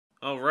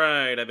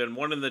Alright, I've been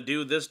wanting to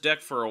do this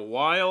deck for a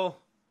while.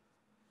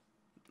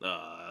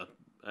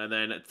 And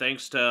then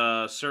thanks to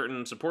a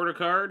certain supporter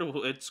card,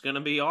 it's going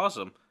to be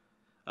awesome.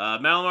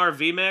 Malamar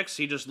VMax,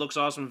 he just looks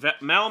awesome.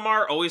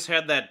 Malamar always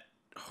had that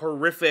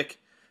horrific,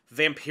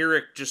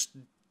 vampiric, just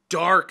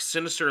dark,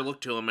 sinister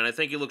look to him, and I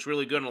think he looks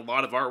really good in a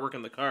lot of artwork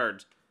in the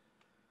cards.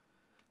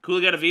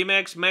 Cool, got a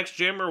VMax, Max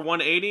Jammer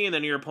 180, and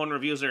then your opponent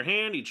reviews their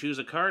hand, you choose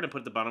a card and put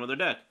it at the bottom of their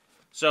deck.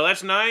 So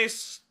that's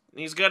nice.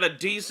 He's got a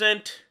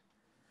decent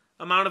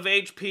amount of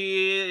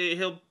HP.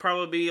 He'll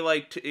probably be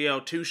like,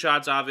 2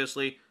 shots,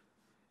 obviously.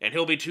 And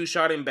he'll be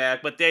 2-shotting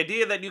back. But the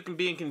idea that you can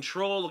be in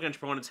control, look at your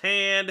opponent's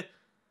hand,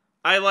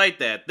 I like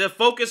that. The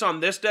focus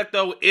on this deck,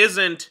 though,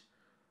 isn't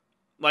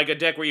like a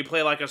deck where you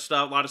play like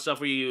a lot of stuff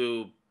where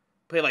you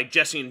play like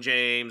Jesse and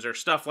James or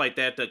stuff like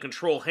that to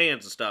control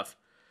hands and stuff.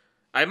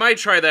 I might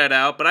try that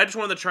out, but I just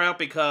wanted to try out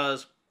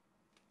because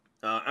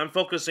I'm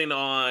focusing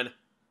on,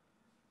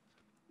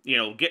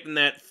 getting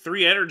that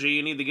 3 energy.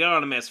 You need to get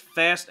on him as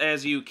fast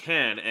as you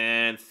can.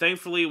 And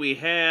thankfully we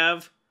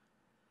have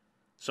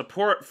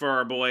support for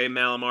our boy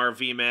Malamar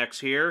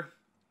VMax here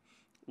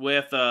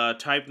with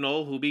Type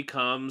Null, who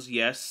becomes,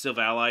 yes,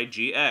 Silvally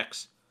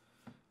GX.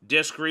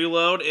 Disc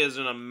Reload is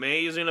an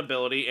amazing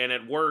ability, and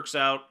it works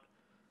out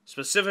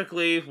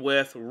specifically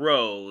with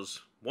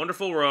Rose.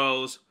 Wonderful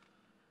Rose.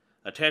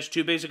 Attach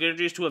 2 basic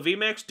energies to a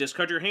VMax,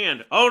 discard your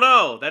hand. Oh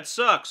no, that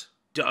sucks.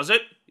 Does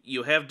it?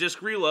 You have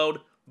Disc Reload.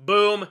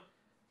 Boom.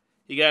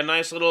 You got a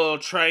nice little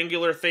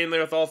triangular thing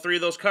there with all 3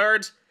 of those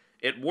cards.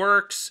 It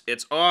works,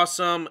 it's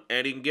awesome,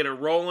 and you can get it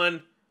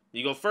rolling.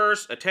 You go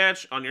first,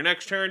 attach on your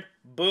next turn,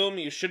 boom,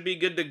 you should be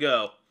good to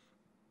go.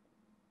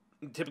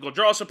 Typical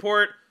draw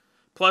support,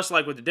 plus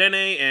like with the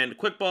Dene and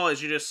Quick Ball,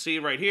 as you just see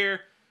right here,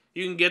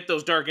 you can get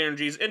those dark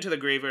energies into the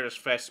graveyard as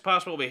fast as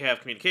possible. We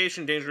have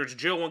Communication, Dangerous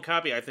Jill 1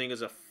 copy, I think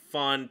is a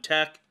fun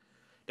tech.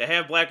 To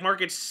have Black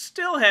Market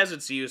still has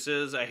its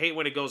uses. I hate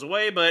when it goes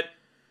away, but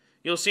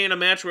you'll see in a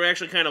match where it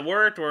actually kind of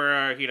worked,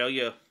 where,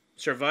 you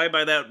survive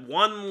by that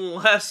one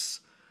less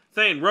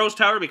thing. Rose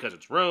Tower, because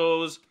it's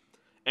Rose,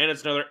 and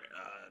it's another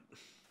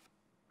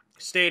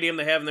stadium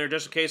they have in there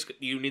just in case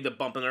you need to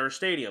bump another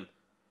stadium.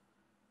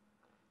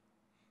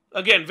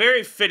 Again,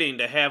 very fitting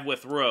to have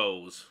with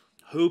Rose.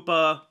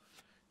 Hoopa,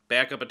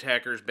 backup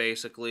attackers,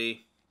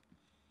 basically.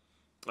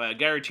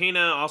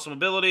 Giratina, awesome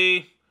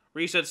ability.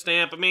 Reset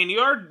stamp. I mean, you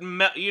are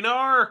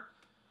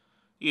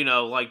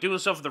like doing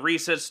stuff with the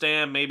reset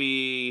stamp,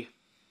 maybe,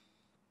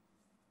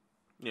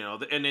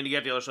 and then you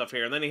get the other stuff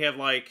here. And then you have,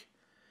 like,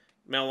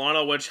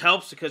 Milano, which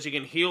helps because you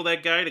can heal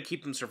that guy to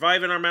keep them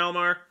surviving our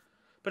Malamar.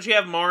 But you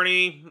have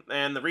Marnie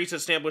and the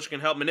reset stamp, which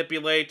can help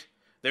manipulate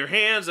their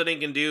hands. Then you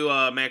can do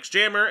Max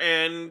Jammer,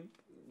 and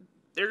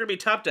they're going to be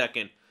top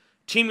decking.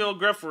 Team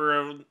Yelgruff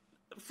for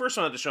first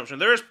on the disruption.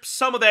 There's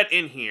some of that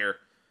in here.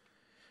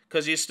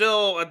 Because you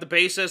still, at the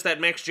basis,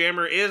 that Max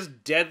Jammer is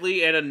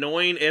deadly and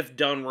annoying if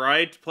done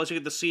right. Plus you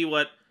get to see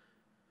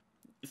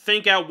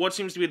think out what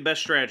seems to be the best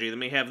strategy. Then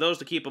we have those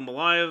to keep them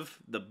alive,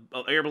 the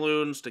air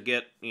balloons to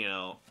get,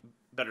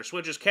 better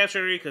switches,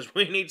 capture because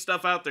we need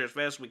stuff out there as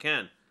fast as we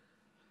can.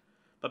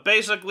 But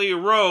basically,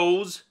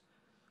 Rose,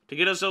 to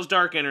get us those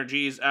dark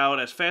energies out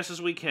as fast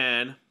as we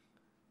can,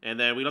 and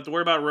then we don't have to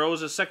worry about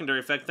Rose's secondary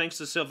effect. Thanks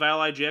to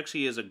Silvally GX,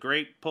 he is a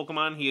great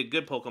Pokemon, he a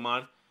good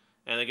Pokemon.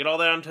 And they get all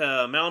that onto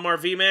Malamar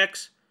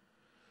VMax,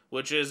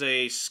 which is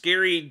a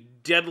scary,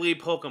 deadly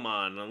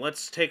Pokemon. And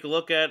let's take a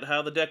look at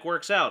how the deck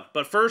works out.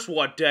 But first,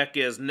 what deck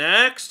is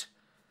next?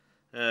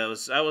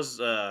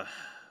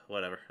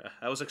 Whatever.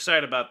 I was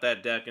excited about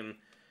that deck, and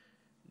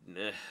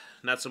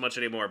not so much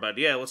anymore. But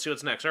yeah, let's see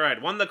what's next. All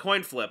right, won the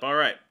coin flip. All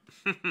right.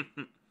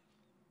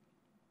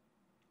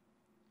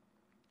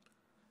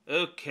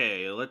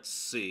 Okay, let's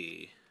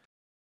see.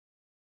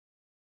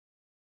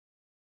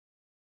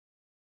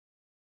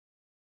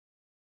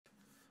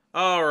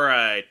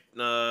 Alright,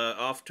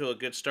 off to a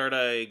good start,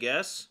 I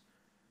guess.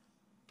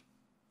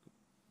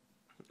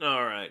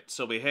 Alright,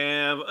 so we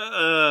have,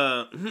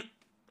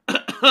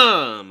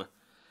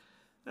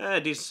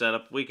 decent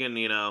setup. We can,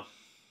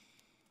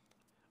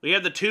 we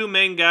have the 2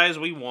 main guys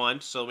we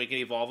want, so we can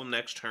evolve them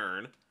next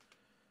turn.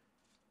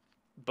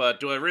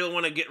 But do I really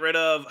want to get rid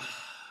of...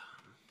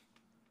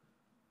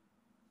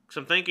 Because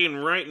I'm thinking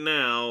right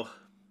now,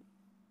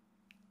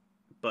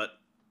 but...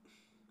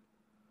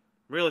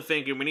 really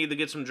thinking we need to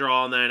get some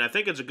draw, and then I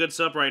think it's a good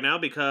sup right now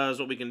because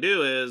what we can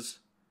do is...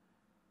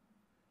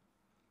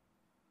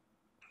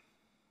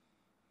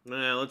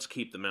 let's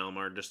keep the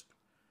Malamar just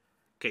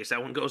in case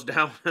that one goes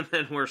down and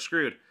then we're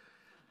screwed.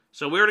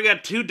 So we already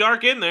got 2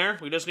 dark in there.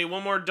 We just need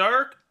 1 more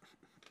dark.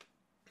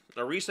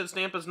 A reset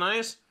stamp is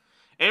nice.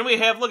 And we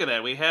have, look at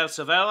that, we have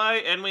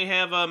Silvally and we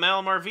have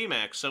Malamar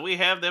VMax. So we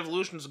have the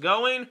evolutions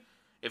going.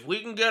 If we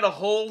can get a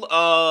hold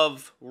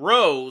of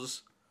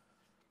Rose...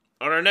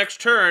 on our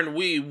next turn,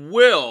 we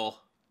will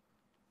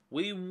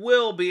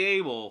be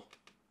able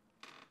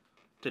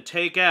to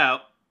take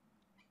out...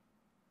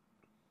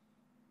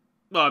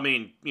 Well, I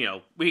mean,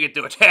 we get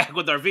to attack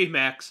with our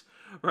VMax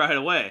right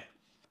away.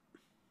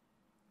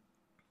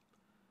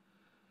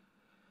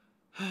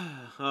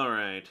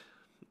 Alright.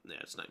 Yeah,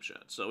 snipe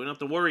shot. So we don't have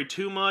to worry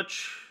too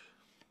much.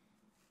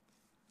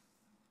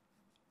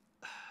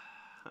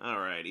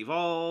 Alright,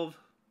 evolve.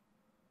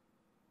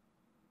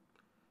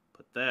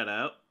 Put that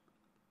out.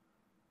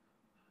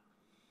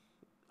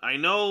 I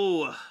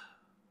know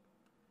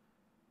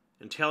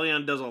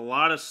Inteleon does a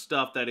lot of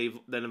stuff that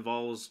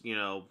involves, you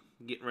know,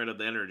 getting rid of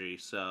the energy,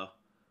 so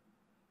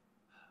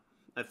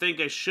I think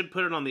I should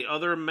put it on the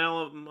other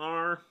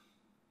Malamar.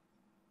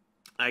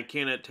 I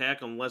can't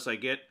attack unless I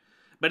get...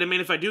 But, I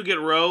mean, if I do get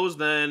Rose,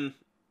 then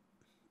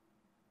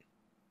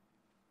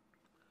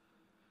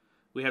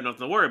we have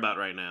nothing to worry about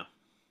right now.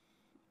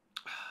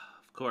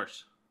 Of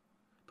course.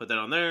 Put that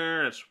on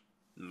there. That's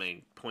the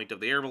main point of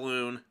the air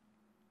balloon.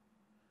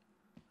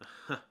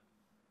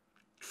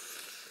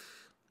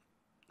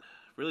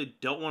 Really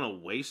don't want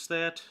to waste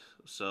that.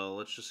 So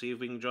let's just see if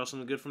we can draw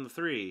something good from the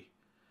 3.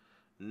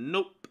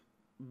 Nope.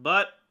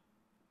 But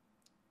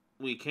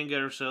we can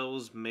get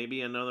ourselves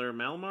maybe another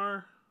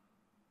Malamar.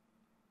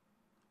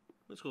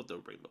 Let's go with the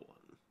rainbow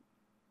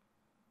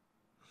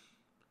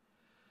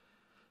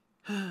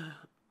one.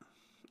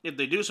 If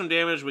they do some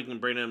damage, we can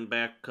bring them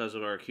back because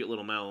of our cute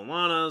little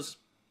Malamanas.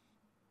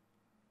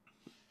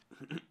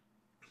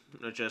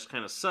 It just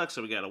kind of sucks,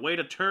 so we gotta wait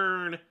a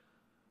turn. If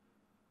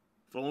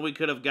only we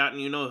could have gotten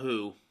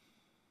you-know-who.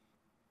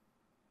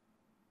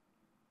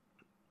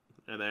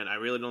 And then I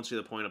really don't see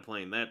the point of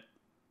playing that.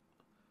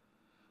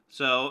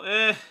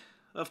 So,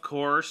 of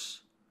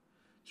course.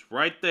 It's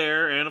right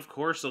there, and of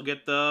course they'll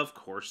get the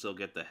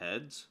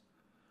heads.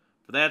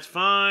 But that's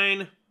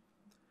fine.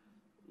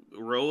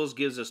 Rose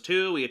gives us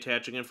 2. We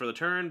attach again for the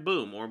turn.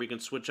 Boom. Or we can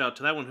switch out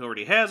to that one who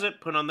already has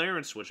it, put on there,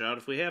 and switch out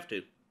if we have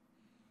to.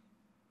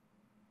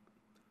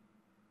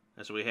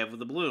 That's what we have with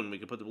the balloon. We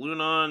can put the balloon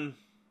on,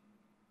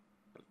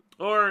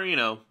 or, you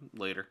know,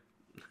 later.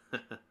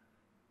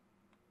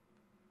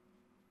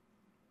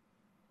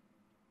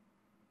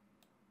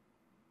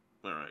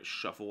 Alright,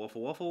 shuffle,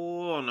 waffle, waffle.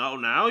 Oh, no,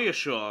 now you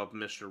show up,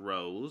 Mr.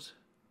 Rose.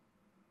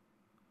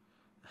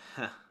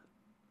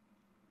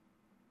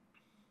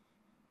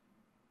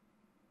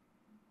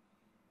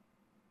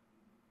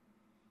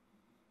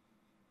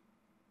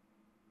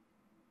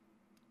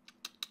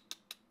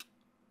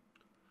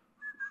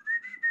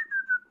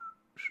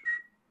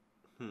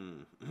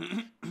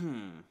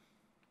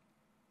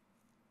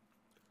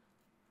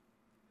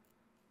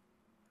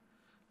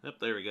 Yep,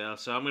 there we go.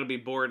 So I'm going to be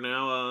bored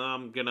now.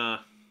 I'm going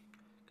to...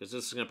 Because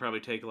this is going to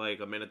probably take like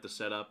a minute to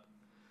set up.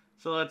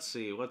 So let's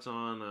see. What's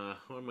on...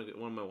 what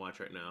am I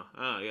watching right now?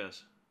 Ah,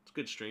 yes. It's a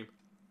good stream.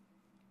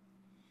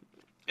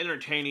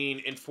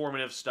 Entertaining,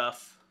 informative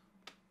stuff.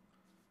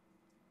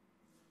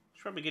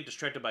 Should probably get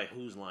distracted by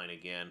Who's Line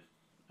again.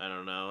 I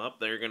don't know. Up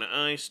there, going to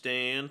Ice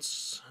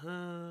Dance.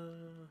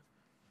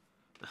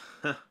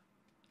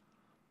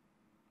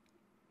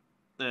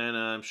 And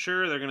I'm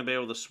sure they're going to be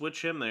able to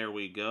switch him. There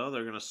we go.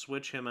 They're going to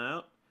switch him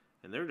out.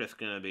 And they're just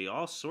going to be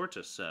all sorts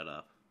of set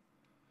up.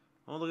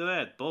 Oh, look at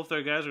that. Both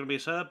their guys are going to be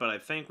set up, but I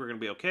think we're going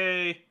to be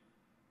okay.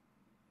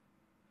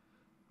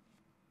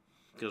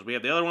 Because we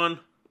have the other one.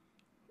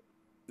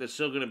 That's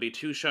still going to be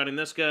two-shotting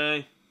this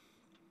guy.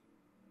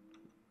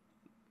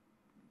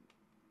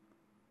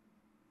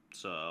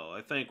 So,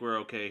 I think we're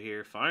okay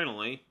here,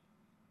 finally.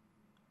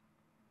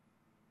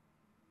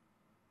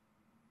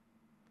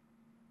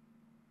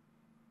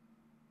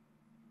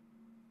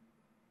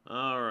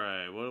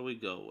 Alright, what do we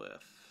go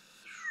with?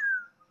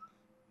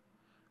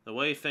 The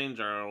way things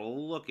are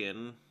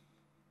looking...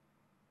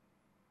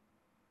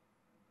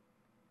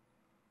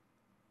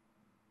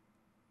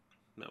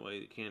 That way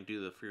you can't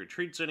do the free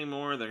retreats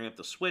anymore. They're going to have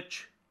to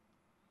switch.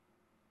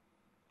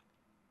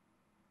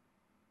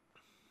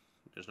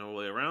 There's no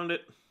way around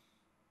it.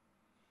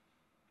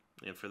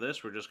 And for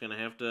this, we're just going to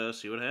have to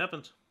see what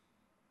happens.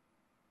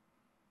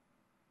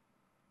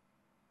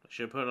 I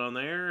should put it on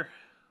there.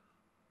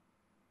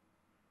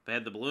 If I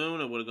had the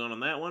balloon, it would have gone on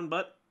that one,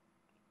 but...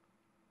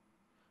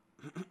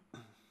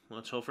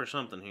 Let's hope for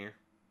something here.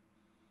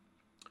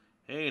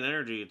 Hey, an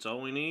energy, it's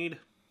all we need.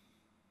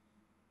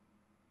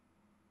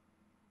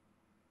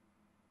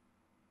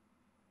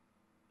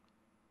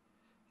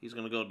 He's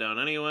going to go down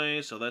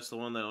anyway, so that's the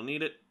one that'll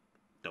need it.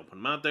 Don't put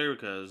him out there,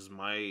 because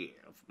my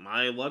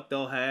luck,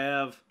 they'll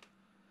have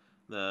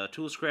the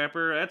Tool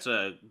Scrapper. That's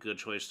a good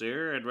choice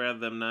there. I'd rather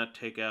them not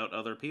take out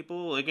other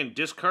people. They can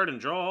discard and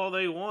draw all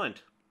they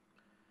want.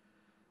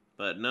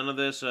 But none of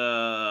this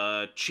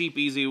cheap,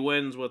 easy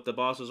wins with the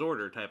boss's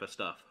order type of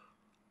stuff.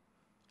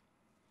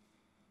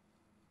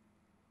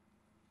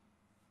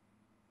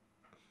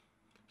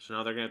 So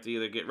now they're going to have to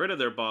either get rid of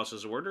their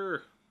boss's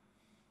order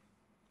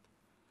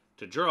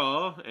to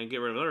draw and get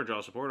rid of their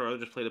draw support, or they'll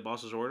just play the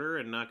boss's order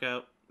and knock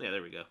out... Yeah,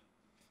 there we go.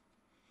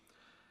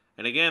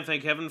 And again,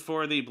 thank heaven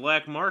for the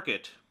black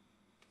market.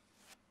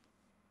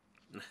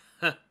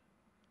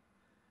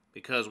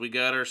 Because we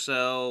got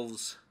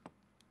ourselves...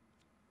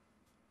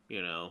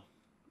 You know...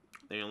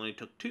 They only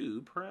took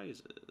 2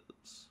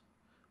 prizes.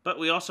 But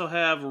we also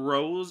have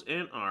Rose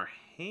in our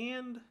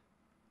hand.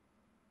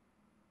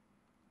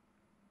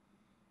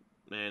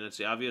 And it's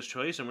the obvious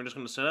choice, and we're just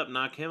going to set up,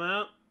 knock him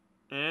out,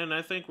 And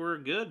I think we're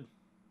good.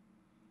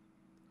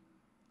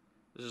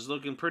 This is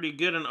looking pretty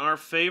good in our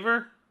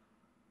favor.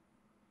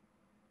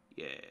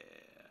 Yeah.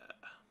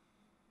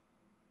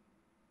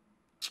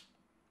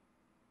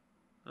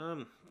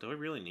 Do I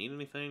really need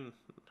anything?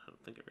 I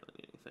don't think I really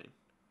need anything.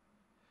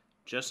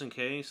 Just in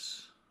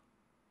case.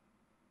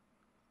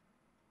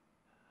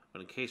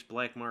 But in case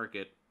black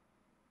market.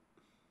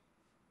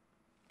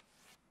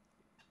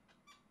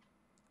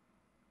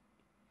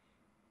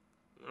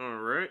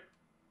 Alright.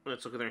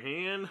 Let's look at their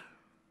hand.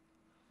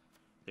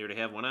 They already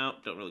have one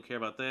out. Don't really care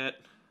about that.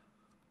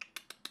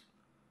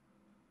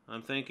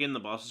 I'm thinking the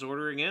boss's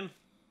order again.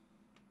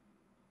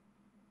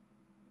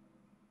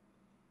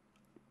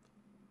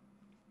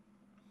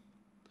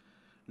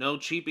 No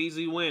cheap,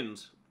 easy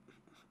wins.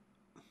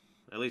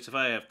 At least if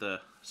I have to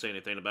say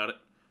anything about it.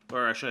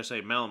 Or should I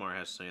say Malamar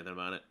has to say anything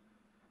about it.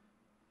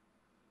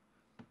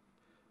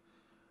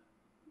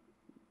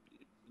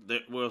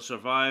 That will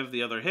survive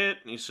the other hit.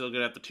 And he's still going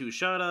to have to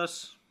two-shot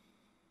us.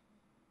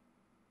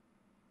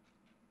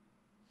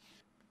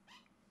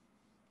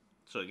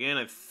 So again,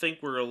 I think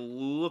we're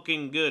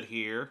looking good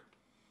here.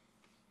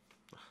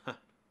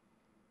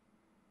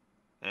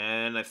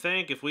 And I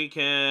think if we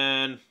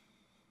can...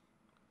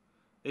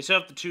 They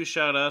still have to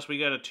two-shot us. We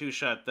got to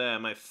two-shot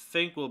them. I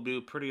think we'll do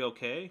pretty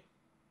okay.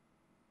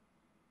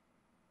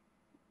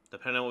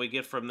 Depending on what we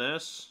get from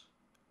this.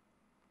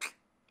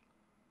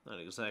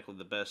 Not exactly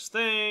the best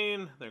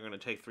thing. They're going to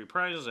take 3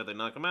 prizes if they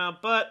knock them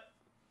out, but...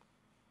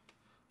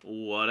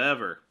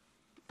 whatever.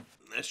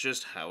 That's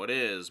just how it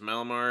is.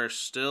 Malamar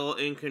still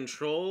in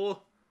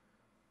control,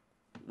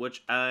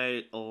 which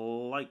I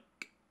like.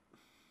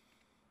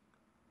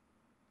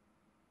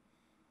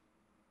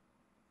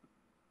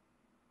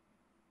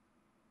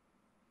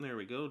 There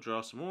we go.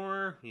 Draw some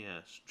more.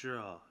 Yes,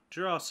 draw.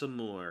 Draw some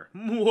more.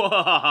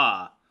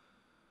 Mwahaha!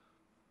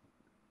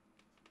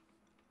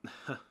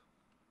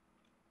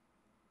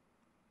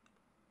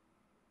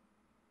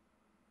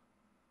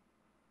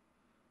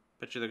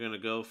 Bet you they're going to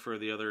go for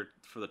the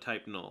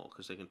type null,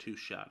 because they can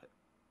two-shot it.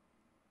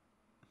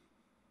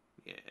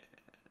 Yeah.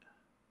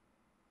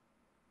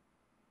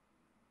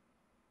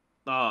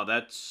 Oh,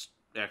 that's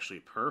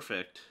actually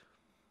perfect.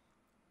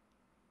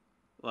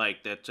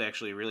 Like, that's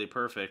actually really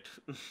perfect.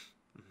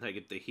 I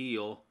get the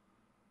heal.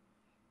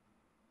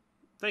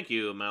 Thank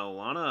you,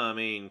 Malalana. I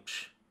mean...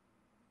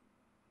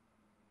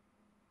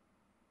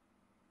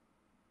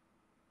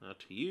 not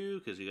to you,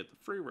 because you get the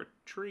free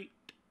retreat.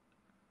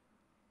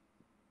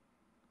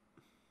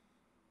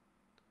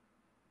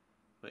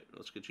 Wait,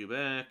 let's get you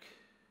back.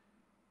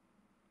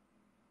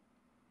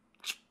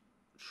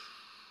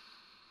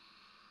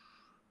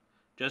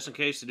 Just in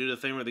case to do the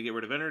thing where they get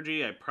rid of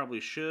energy, I probably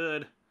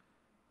should.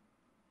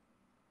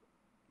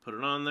 Put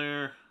it on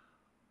there.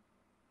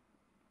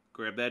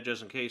 Grab that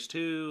just in case,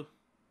 too.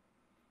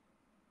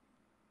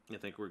 I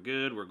think we're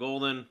good. We're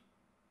golden.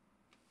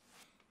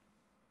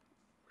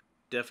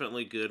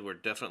 Definitely good. We're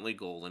definitely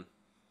golden.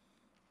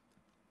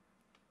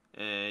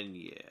 And,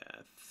 yeah,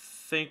 I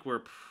think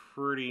we're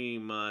pretty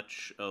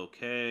much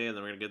okay. And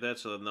then we're going to get that,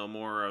 so no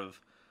more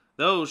of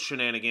those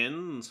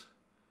shenanigans.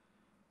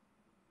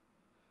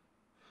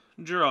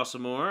 Draw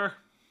some more.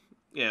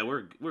 Yeah,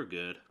 we're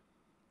good.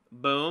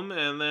 Boom.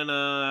 And then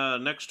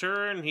next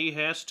turn, he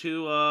has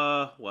to,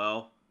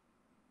 well...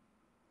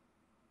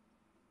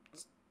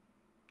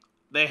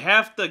 they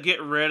have to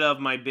get rid of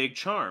my big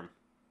charm.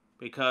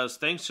 Because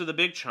thanks to the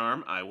big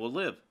charm, I will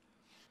live.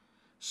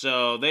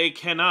 So they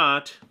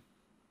cannot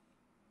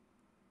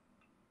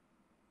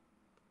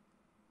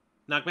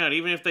knock me out.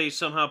 Even if they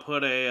somehow put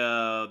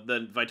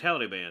the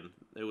Vitality Band,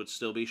 it would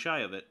still be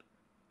shy of it.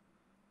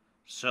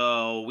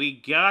 So we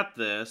got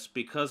this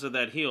because of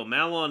that heal.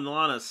 Malo and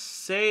Lana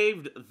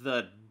saved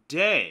the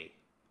day.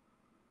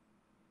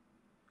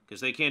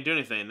 Because they can't do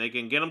anything. They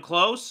can get him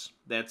close.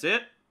 That's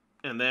it.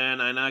 And then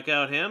I knock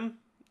out him.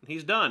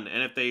 He's done.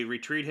 And if they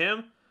retreat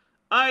him,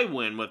 I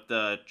win with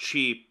the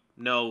cheap,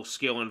 no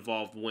skill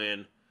involved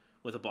win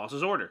with a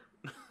boss's order.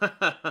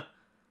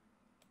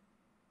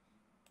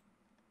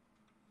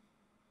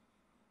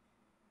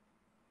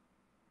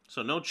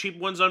 So no cheap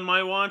wins on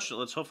my watch.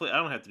 Let's hopefully I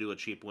don't have to do a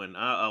cheap win.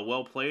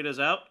 Well played is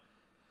out.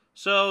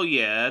 So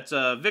yeah, it's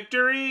a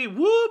victory.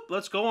 Whoop!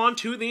 Let's go on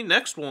to the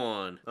next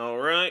one. All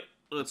right.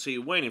 Let's see.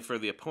 Waiting for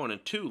the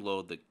opponent to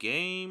load the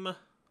game.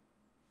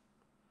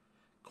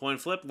 Coin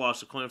flip.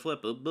 Lost a coin flip.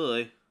 Oh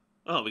boy.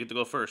 Oh, we get to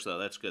go first though.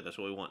 That's good. That's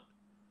what we want.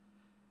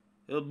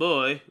 Oh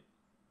boy.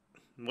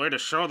 Way to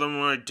show them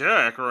my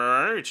deck,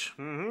 right?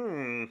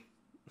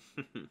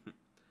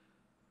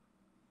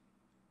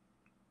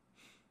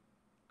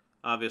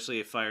 Obviously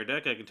a fire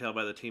deck. I can tell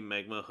by the Team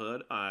Magma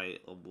hood. I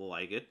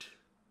like it.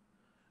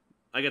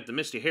 I got the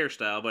Misty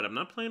hairstyle, but I'm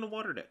not playing a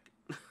water deck.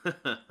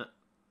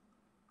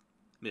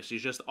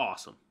 Misty's just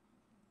awesome.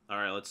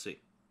 Alright, let's see.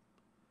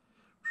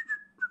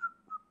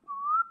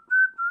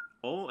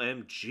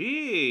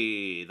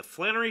 OMG! The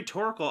Flannery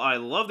Torkoal. I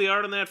love the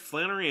art on that.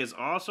 Flannery is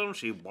awesome.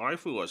 She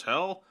waifu as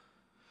hell.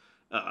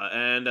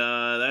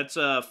 That's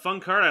a fun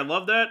card. I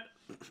love that.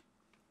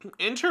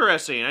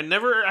 Interesting.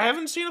 I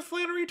haven't seen a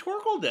Flannery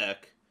Torkoal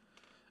deck.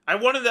 I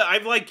wanted to, I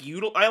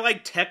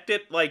like teched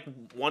it, like,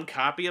 one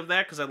copy of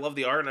that, because I love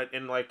the art,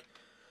 and like,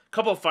 a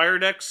couple of fire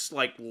decks,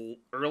 like,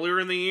 earlier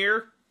in the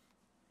year.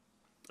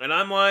 And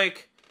I'm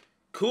like,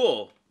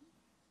 cool.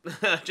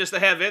 Just to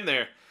have in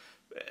there.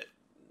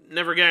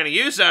 Never got any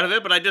use out of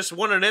it, but I just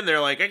wanted it in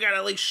there, like, I gotta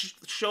at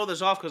least show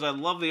this off, because I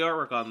love the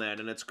artwork on that,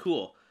 and it's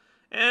cool.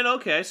 And,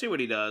 okay, I see what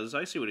he does.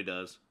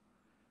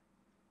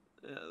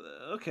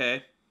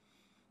 Okay.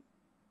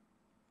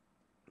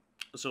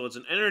 So it's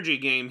an energy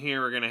game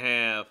here we're gonna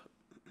have.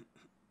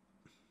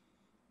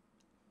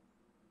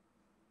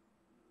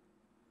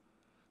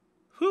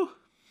 Whew.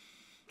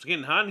 It's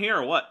getting hot in here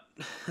or what?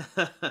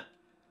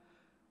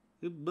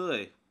 Good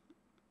boy.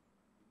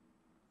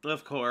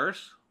 Of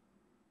course.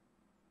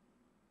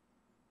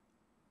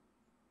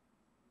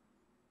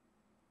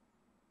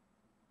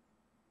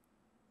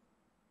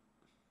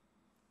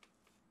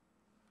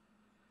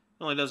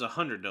 Only does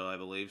 100 though, I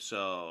believe,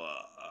 so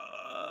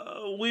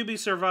we be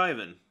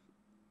surviving.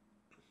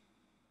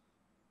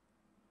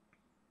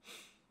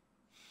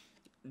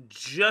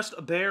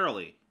 Just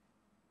barely.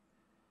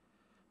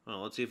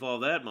 Well, let's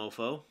evolve that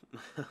mofo.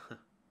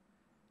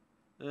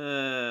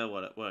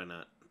 Why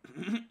not?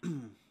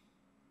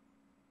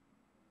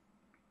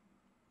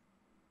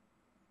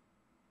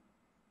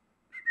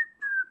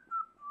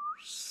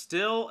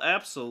 Still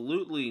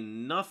absolutely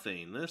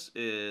nothing. This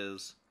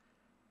is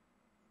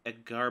a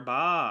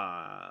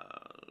garbage.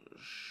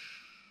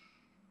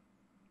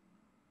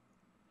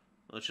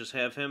 Let's just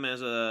have him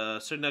as a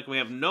certain deck. We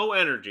have no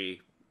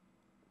energy.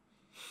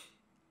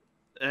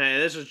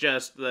 And this is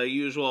just the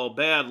usual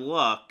bad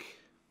luck.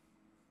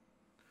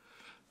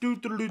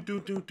 Ain't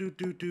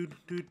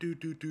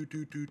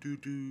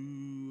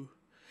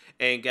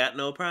got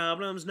no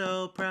problems,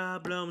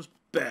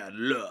 bad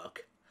luck.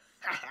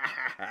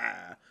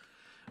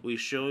 We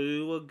show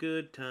you a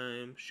good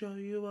time,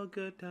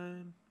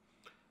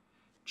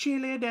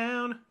 Chill it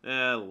down.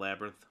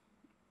 Labyrinth.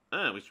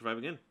 We survive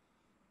again.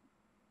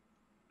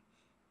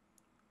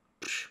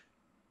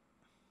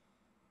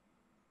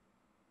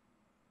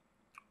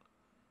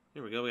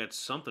 Here we go, we got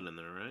something in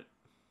there, right?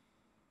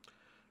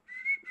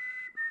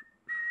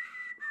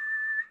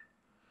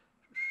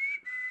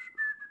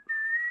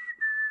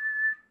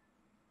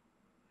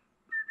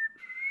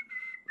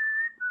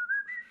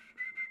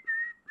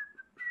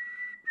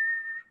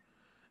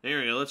 There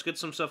we go, let's get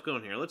some stuff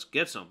going here. Let's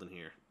get something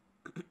here.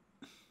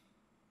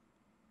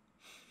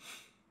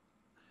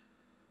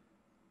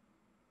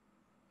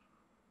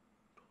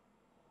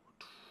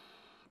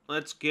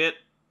 Let's get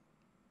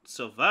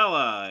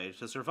Silvally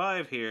to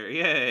survive here.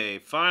 Yay,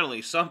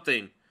 finally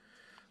something.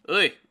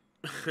 Oy.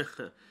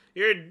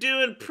 You're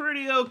doing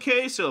pretty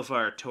okay so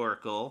far,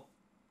 Torkoal.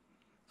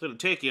 It's going to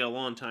take you a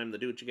long time to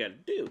do what you got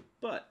to do,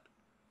 but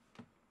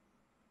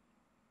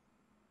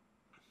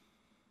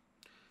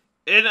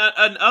in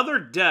other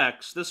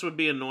decks, this would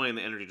be annoying,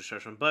 the energy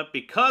destruction, but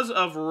because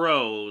of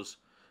Rose,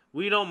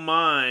 we don't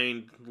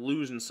mind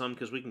losing some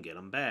because we can get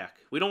them back.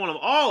 We don't want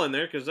them all in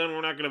there because then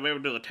we're not going to be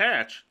able to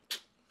attach.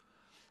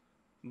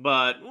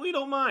 But we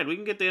don't mind. We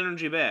can get the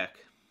energy back.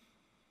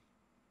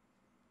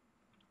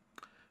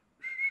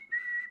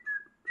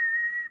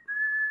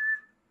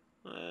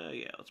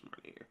 Yeah, let's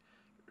Marnie here.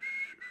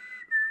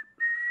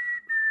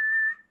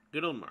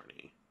 Good old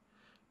Marnie.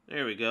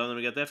 There we go. Then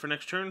we got that for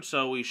next turn.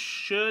 So we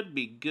should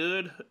be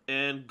good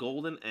and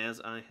golden,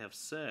 as I have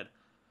said.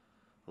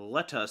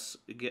 Let us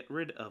get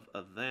rid of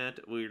that.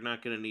 We're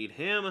not going to need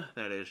him.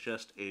 That is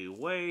just a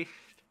waste.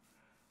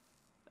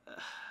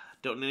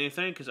 Don't need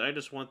anything because I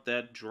just want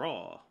that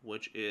draw,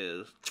 which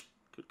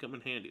could come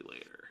in handy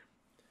later.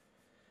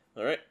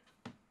 Alright.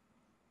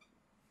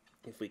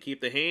 If we keep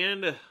the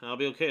hand, I'll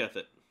be okay with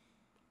it.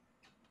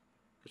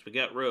 Because we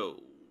got Rose.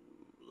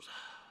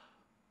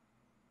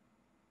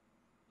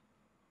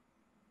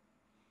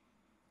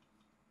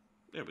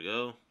 There we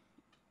go.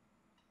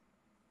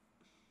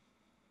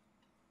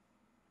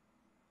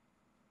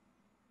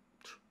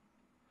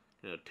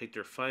 You know, take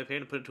their 5-hand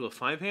and put it to a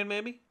 5-hand,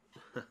 maybe?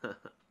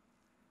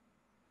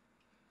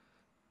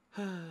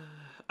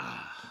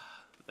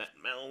 That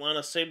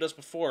Malamar saved us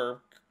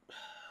before,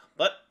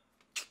 but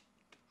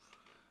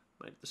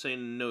might have to say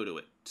no to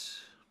it.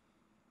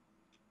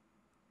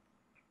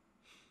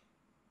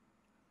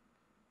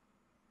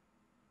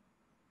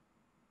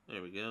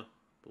 There we go.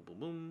 Boom, boom,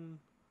 boom.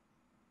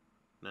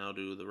 Now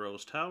do the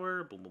Rose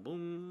Tower. Boom, boom,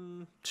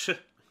 boom.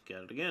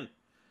 Got it again.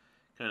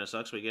 Kind of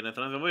sucks. We get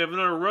nothing. We have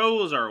another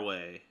Rose our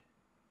way.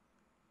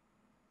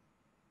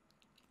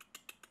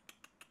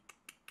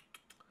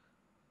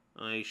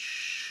 I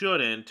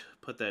shouldn't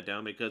put that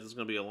down because it's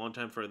going to be a long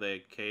time for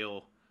they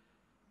KO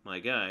my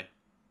guy.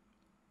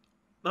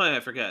 Oh, yeah, I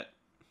forgot.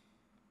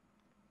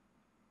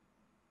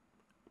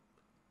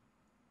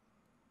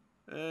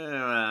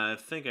 I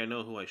think I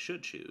know who I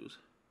should choose.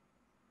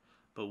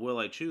 But will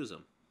I choose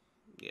him?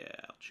 Yeah,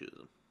 I'll choose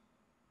him.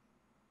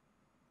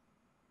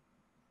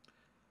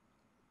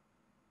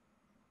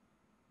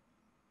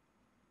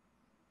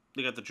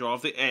 They got the draw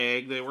of the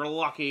egg. They were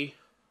lucky.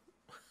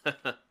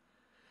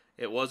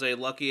 It was a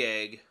lucky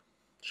egg.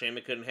 Shame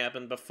it couldn't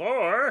happen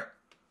before.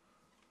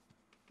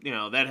 You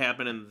know, that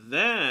happened and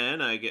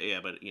then I get... Yeah,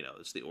 but, you know,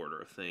 it's the order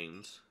of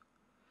things.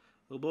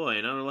 Oh boy,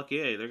 another lucky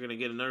egg. They're going to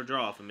get another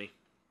draw from me.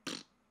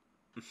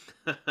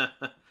 Kind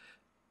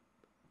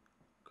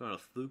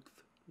of fluke.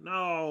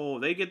 No,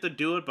 they get to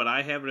do it, but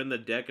I have it in the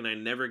deck, and I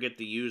never get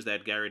to use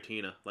that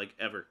Giratina, like,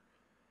 ever.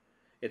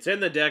 It's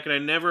in the deck, and I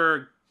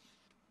never,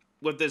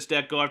 with this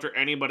deck, go after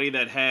anybody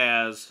that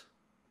has,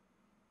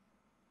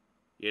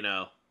 you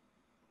know.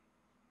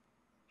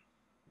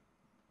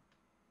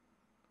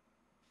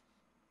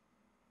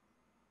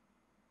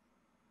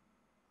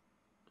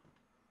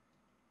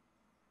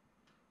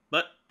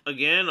 But,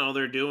 again, all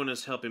they're doing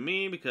is helping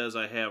me because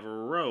I have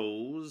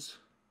Rose.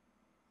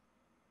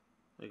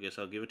 I guess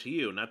I'll give it to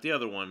you, not the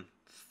other one.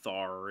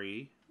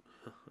 Sorry.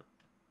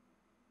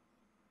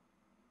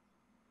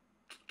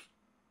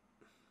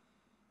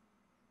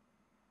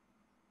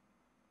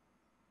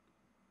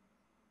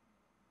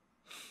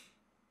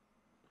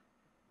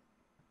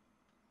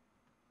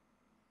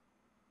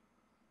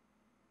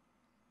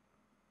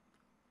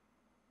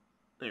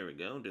 There we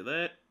go, do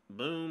that.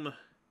 Boom.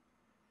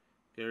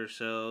 Get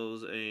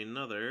ourselves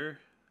another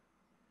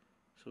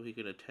so he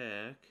can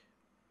attack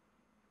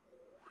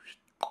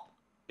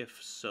if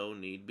so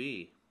need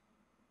be.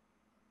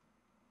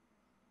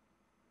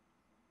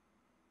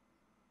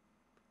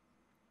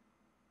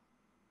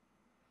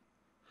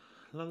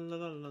 La la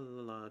la la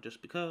la,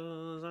 just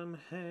because I'm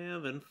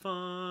having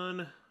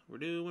fun. We're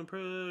doing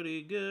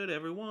pretty good,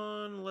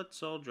 everyone.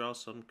 Let's all draw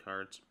some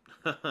cards.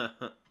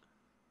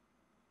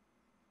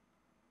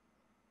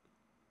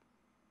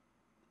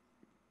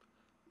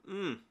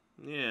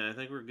 Yeah, I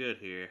think we're good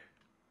here.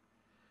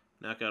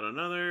 Knock out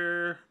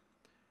another.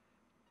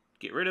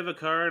 Get rid of a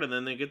card, and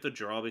then they get the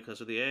draw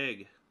because of the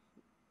egg.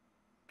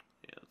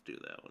 Yeah, let's do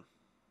that one.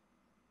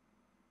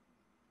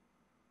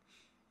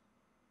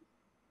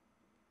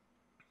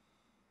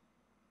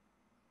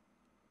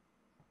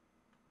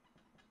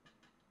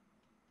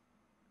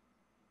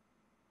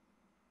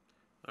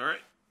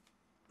 Alright.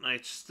 I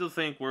still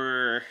think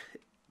we're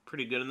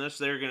pretty good in this.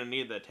 They're going to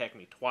need to attack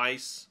me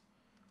twice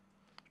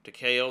to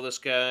KO this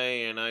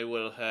guy, and I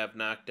will have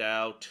knocked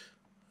out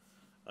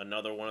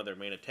another one of their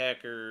main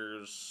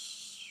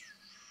attackers.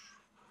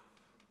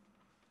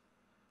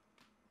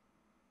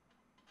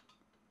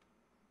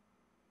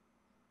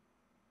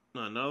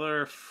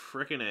 Another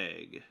frickin'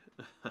 egg.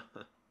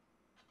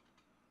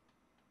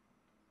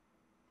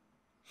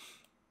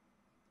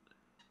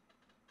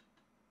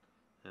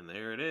 And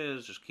there it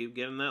is. Just keep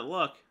getting that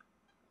luck.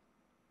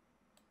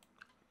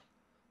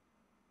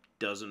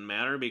 Doesn't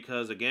matter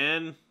because,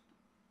 again,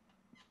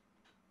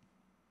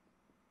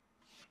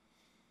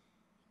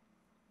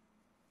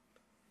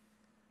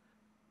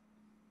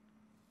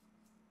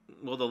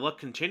 will the luck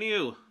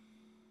continue?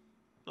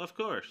 Of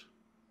course.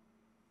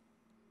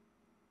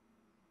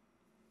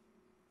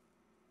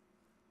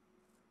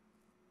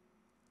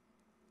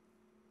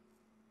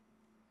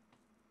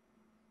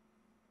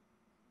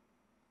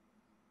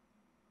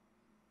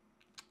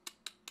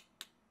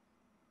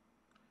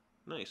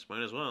 Nice,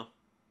 might as well.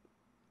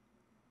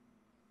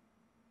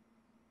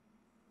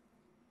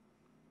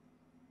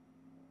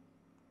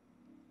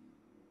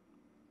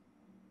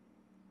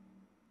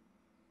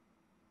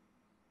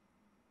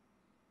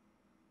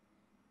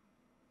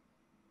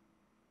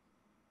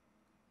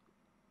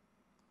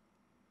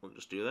 We'll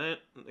just do that,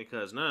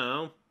 because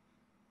now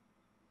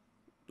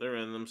they're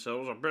in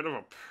themselves a bit of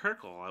a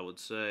pickle, I would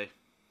say.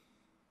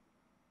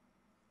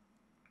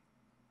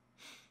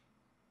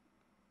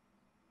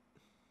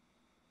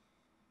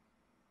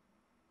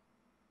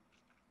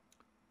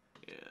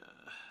 Yeah.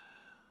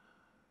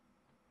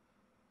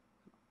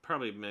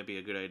 Probably might be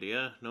a good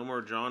idea. No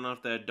more drawing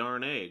off that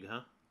darn egg,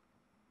 huh?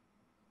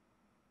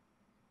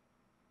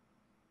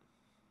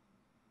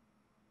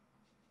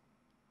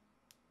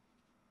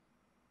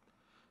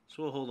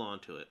 So we'll hold on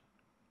to it.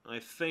 I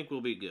think we'll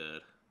be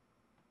good.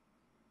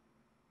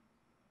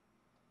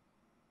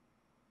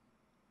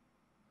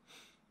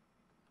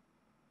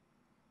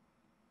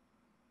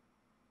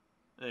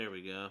 There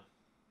we go.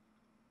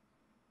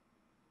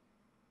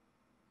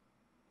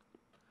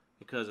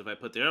 Because if I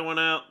put the other one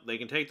out, they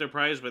can take their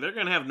prize, but they're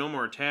going to have no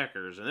more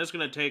attackers. And it's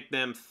going to take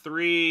them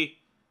 3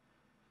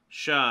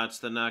 shots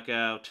to knock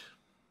out,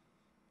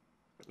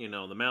 you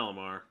know, the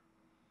Malamar.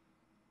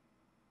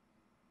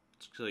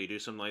 So you do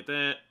something like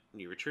that,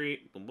 you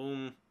retreat, boom,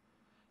 boom.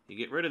 You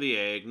get rid of the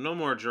egg. No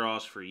more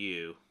draws for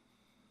you.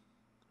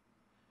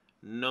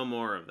 No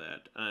more of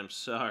that. I'm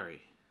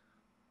sorry.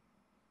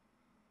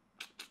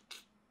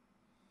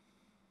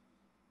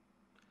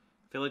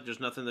 I feel like there's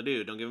nothing to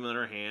do. Don't give him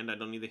another hand. I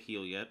don't need to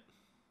heal yet.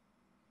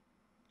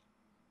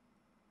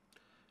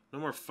 No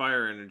more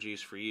fire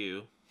energies for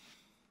you.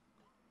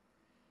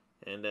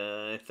 And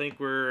I think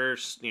we're,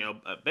 you know,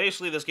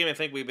 basically this game I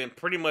think we've been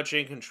pretty much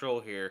in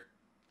control here.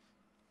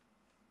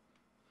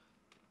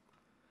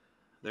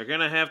 They're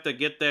going to have to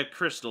get that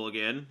crystal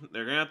again.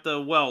 They're going to have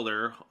to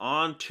welder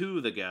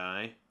onto the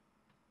guy.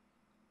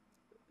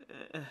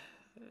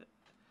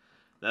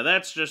 Now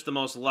that's just the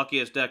most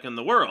luckiest deck in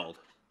the world.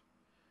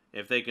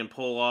 If they can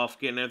pull off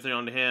getting everything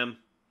onto him,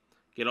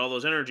 get all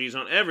those energies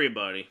on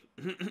everybody.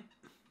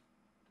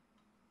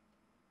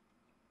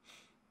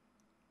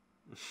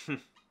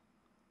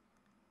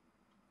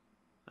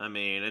 I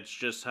mean, it's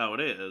just how it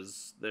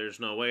is. There's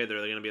no way they're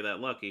going to be that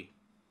lucky.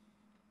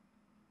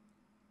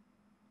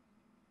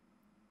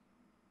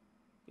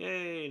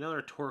 Yay,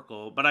 another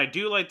Torkoal. But I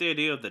do like the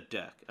idea of the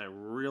deck. I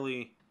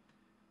really...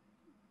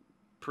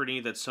 pretty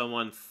neat that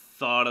someone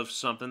thought of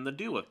something to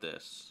do with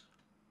this.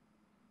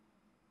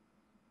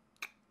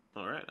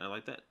 Alright, I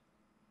like that.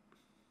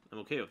 I'm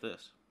okay with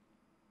this.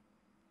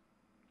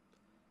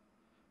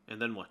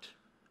 And then what?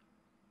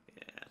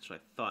 Yeah, that's what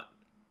I thought.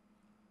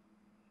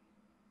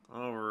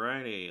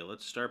 Alrighty,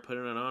 let's start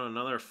putting it on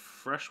another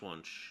fresh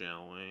one,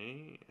 shall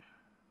we?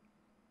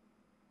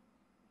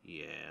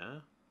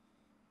 Yeah.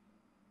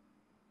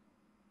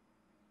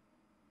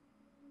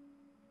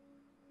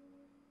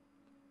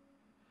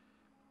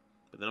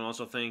 But then I'm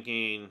also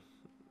thinking,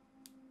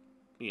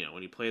 you know,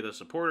 when you play the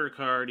supporter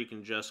card, you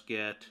can just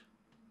get,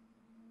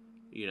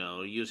 you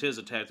know, use his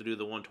attack to do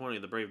the 120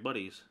 of the Brave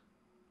Buddies.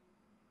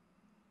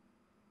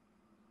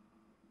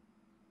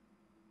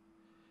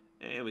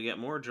 And we get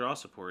more draw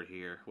support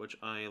here, which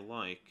I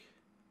like.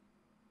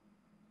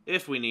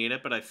 If we need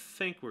it, but I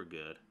think we're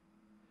good.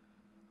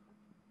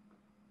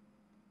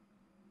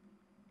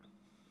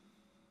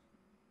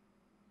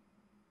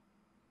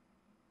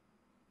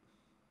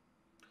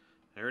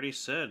 I already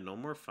said, no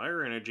more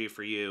fire energy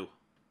for you.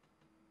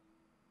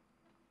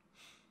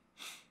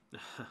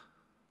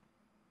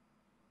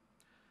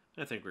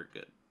 I think we're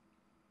good.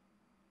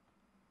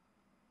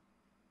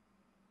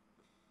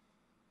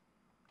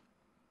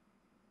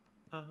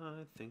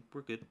 I think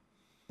we're good.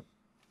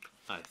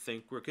 I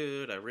think we're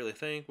good. I really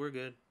think we're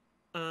good.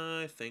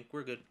 I think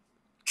we're good.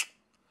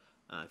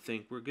 I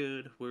think we're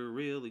good. We're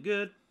really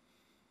good.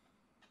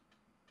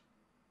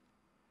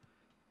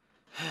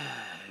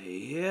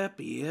 Yep.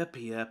 Yep,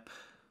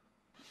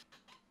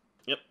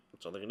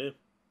 that's all they can do.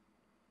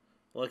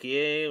 Lucky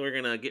A, we're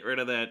gonna get rid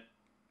of that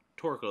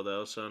Torkoal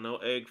though, so no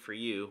egg for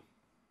you.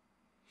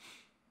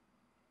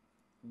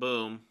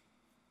 Boom.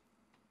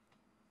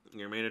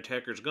 Your main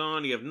attacker's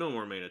gone. You have no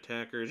more main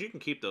attackers. You can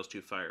keep those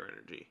 2 fire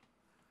energy.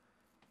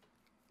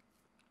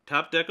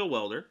 Top deck a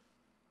welder.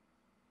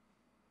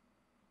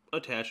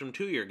 Attach them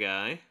to your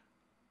guy.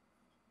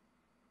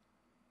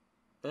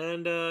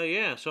 And,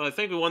 yeah, so I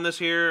think we won this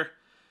here.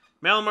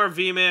 Malamar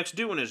VMax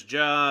doing his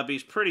job.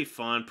 He's pretty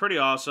fun, pretty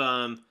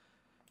awesome.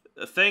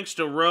 Thanks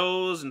to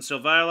Rose and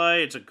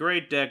Silvally, it's a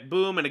great deck.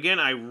 Boom. And again,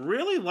 I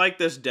really like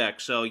this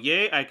deck. So,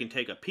 yay, I can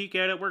take a peek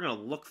at it. We're going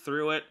to look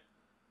through it.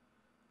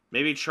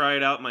 Maybe try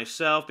it out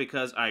myself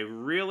because I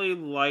really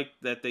like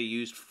that they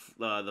used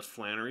the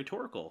Flannery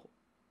Torkoal.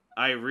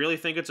 I really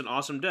think it's an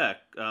awesome deck.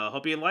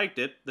 Hope you liked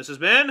it. This has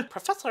been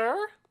Professor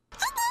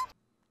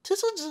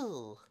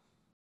PTCGO.